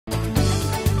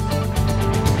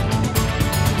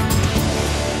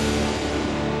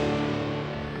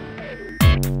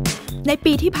ใน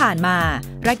ปีที่ผ่านมา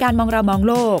รายการมองเรามอง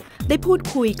โลกได้พูด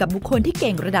คุยกับบุคคลที่เ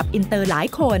ก่งระดับอินเตอร์หลาย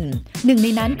คนหนึ่งใน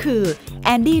นั้นคือแอ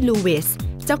นดี้ลูวิส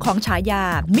เจ้าของฉายา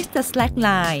มิสเตอร์สแลกไล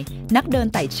น์นักเดิน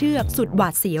ไต่เชือกสุดหวา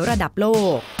ดเสียวระดับโล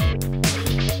ก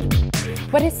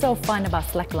What is so fun about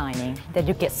slacklining that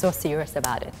you get so serious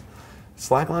about it?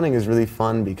 Slacklining is really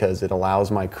fun because it allows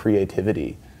my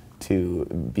creativity to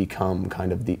become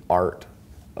kind of the art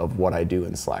of what I do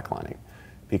in slacklining.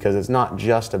 Because it's not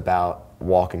just about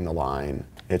walking the line,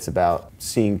 it's about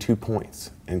seeing 2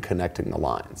 points and connecting the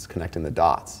lines, connecting the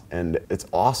dots. And it's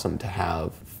awesome to have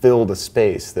filled a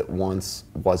space that once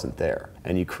wasn't there.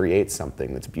 And you create something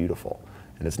that's beautiful.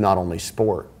 And it's not only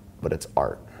sport, but it's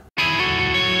art.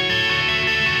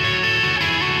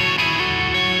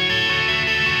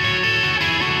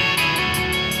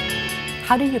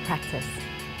 How do you practice?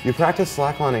 You practice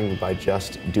slacklining by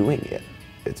just doing it.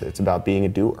 It's about being a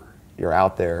doer. You're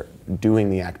out there doing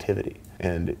the activity,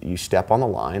 and you step on the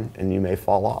line and you may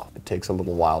fall off. It takes a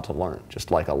little while to learn,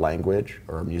 just like a language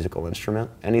or a musical instrument.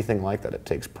 Anything like that, it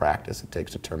takes practice, it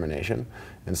takes determination,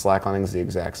 and slacklining is the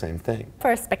exact same thing.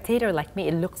 For a spectator like me,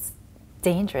 it looks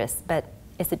dangerous, but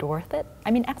is it worth it? I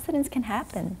mean, accidents can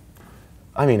happen.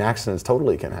 I mean, accidents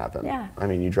totally can happen. Yeah. I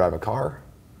mean, you drive a car,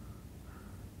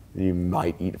 you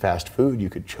might eat fast food, you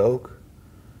could choke.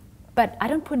 But I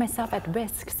don't put myself at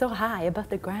risk so high above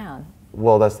the ground.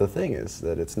 Well, that's the thing, is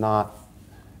that it's not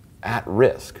at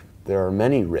risk. There are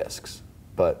many risks,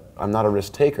 but I'm not a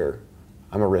risk taker,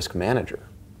 I'm a risk manager.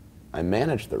 I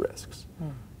manage the risks.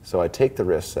 So I take the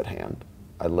risks at hand,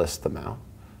 I list them out,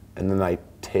 and then I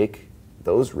take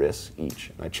those risks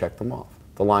each and I check them off.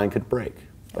 The line could break.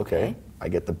 Okay, I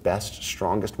get the best,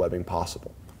 strongest webbing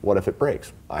possible. What if it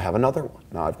breaks? I have another one.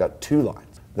 Now I've got 2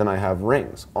 lines. Then I have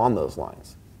rings on those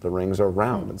lines. The rings are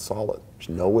round and solid. There's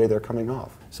no way they're coming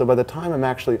off. So by the time I'm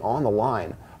actually on the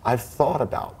line, I've thought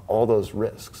about all those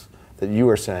risks that you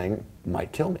are saying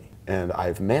might kill me. And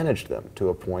I've managed them to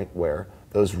a point where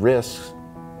those risks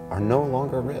are no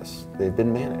longer risks. They've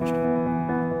been managed.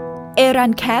 เอรั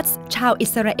นแคทส์ชาวอิ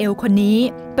สราเอลคนนี้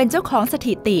เป็นเจ้าของส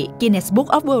ถิติ Guinness Book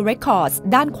of World Records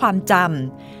ด้านความจ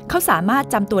ำเขาสามารถ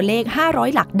จำตัวเลข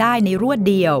500หลักได้ในรวด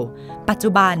เดียวปัจจุ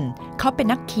บันเขาเป็น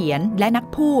นักเขียนและนัก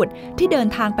พูดที่เดิน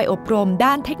ทางไปอบรม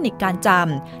ด้านเทคนิคการจ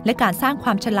ำและการสร้างคว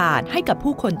ามฉลาดให้กับ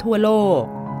ผู้คนทั่วโลก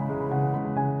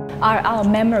Are our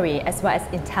memory as well as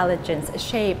intelligence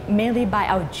shaped mainly by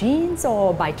our genes or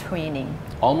by training?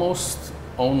 Almost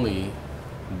only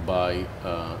by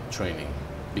training.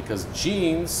 Because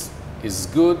genes is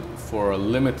good for a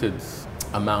limited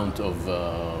amount of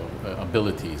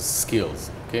abilities, skills,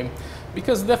 okay?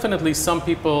 Because definitely some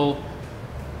people,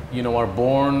 are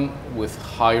born with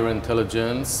higher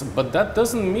intelligence, but that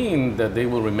doesn't mean that they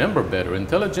will remember better.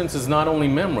 Intelligence is not only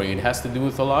memory, it has to do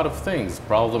with a lot of things,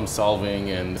 problem solving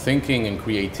and thinking and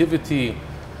creativity,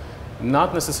 not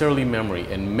necessarily memory.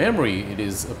 And memory, it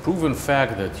is a proven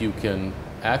fact that you can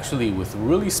actually, with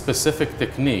really specific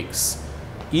techniques,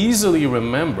 easily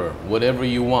remember whatever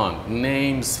you want.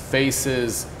 Names,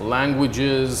 faces,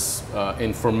 languages,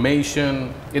 information.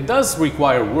 It does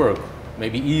require work.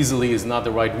 Maybe easily is not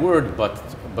the right word,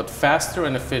 but faster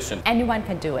and efficient. Anyone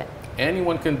can do it.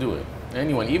 Anyone can do it.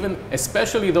 Anyone, even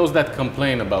especially those that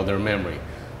complain about their memory.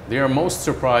 They are most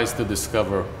surprised to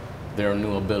discover their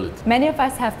new ability. Many of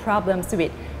us have problems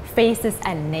with faces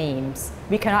and names.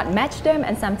 We cannot match them,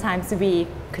 and sometimes we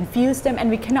confuse them and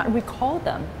we cannot recall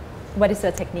them. What is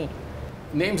the technique?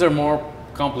 Names are more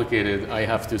complicated, I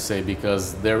have to say, because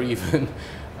they're even,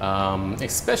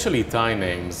 especially Thai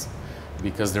names,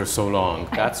 because they're so long.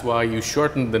 That's why you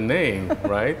shorten the name,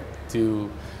 right?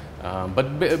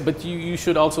 But you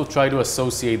should also try to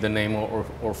associate the name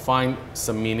or find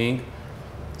some meaning.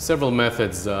 Several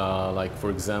methods, like for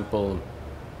example,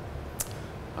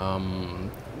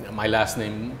 my last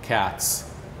name, Katz.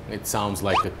 It sounds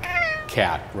like a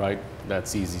cat, right?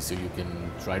 That's easy, so you can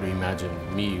try to imagine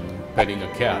me petting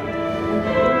a cat.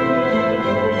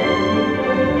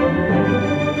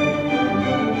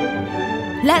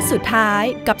 และสุดท้าย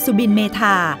กับสุบินเมธ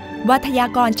าวัทยา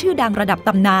กรชื่อดังระดับต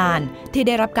ำนานที่ไ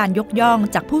ด้รับการยกย่อง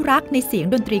จากผู้รักในเสียง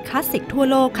ดนตรีคลาสสิกทั่ว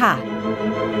โลกค่ะ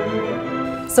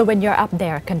So when you're up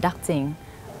there conducting,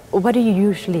 what do you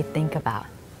usually think about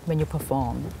when you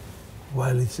perform?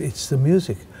 Well, it's the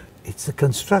music, it's the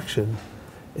construction.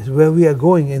 It's where we are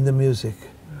going in the music.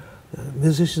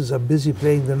 Musicians are busy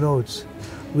playing the notes.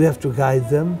 We have to guide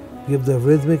them, give the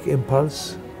rhythmic impulse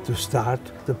to start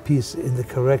the piece in the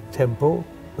correct tempo.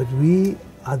 But we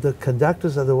are the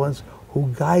conductors, are the ones who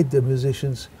guide the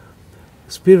musicians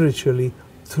spiritually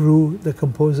through the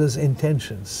composer's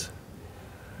intentions.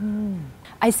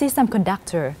 I see some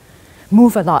conductors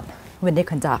move a lot when they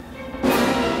conduct.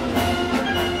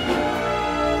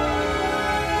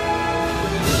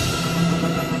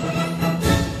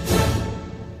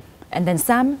 and then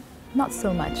some not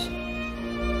so much.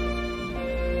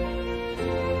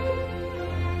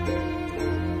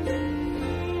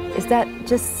 Is that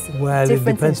just Well, it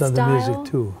difference depends in on style? the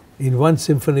music too. In one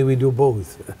symphony, we do both.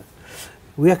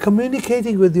 We are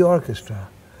communicating with the orchestra.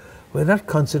 We're not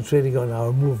concentrating on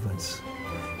our movements.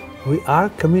 We are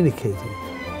communicating.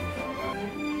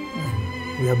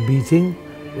 We are beating,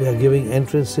 we are giving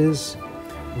entrances,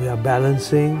 we are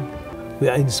balancing, we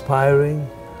are inspiring.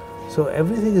 So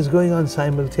everything is going on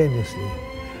simultaneously.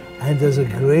 And there's a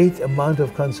great amount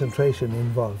of concentration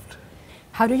involved.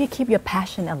 How do you keep your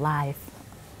passion alive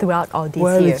throughout all these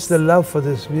Well, years? it's the love for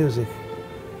this music.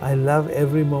 I love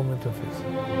every moment of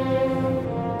it.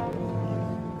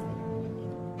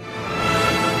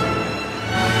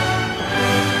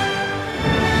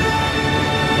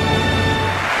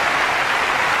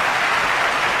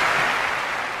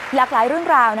 หลากหลายเรื่อง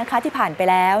ราวนะคะที่ผ่านไป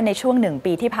แล้วในช่วง1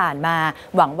 ปีที่ผ่านมา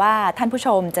หวังว่าท่านผู้ช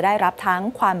มจะได้รับทั้ง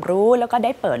ความรู้แล้วก็ไ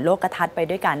ด้เปิดโลกทัศน์ไป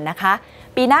ด้วยกันนะคะ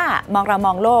ปีหน้ามองเราม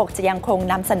องโลกจะยังคง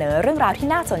นำเสนอเรื่องราวที่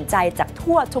น่าสนใจจาก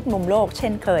ทั่วทุกมุมโลกเช่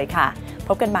นเคยค่ะพ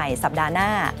บกันใหม่สัปดาห์หน้า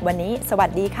วันนี้สวัส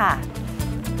ดีค่ะ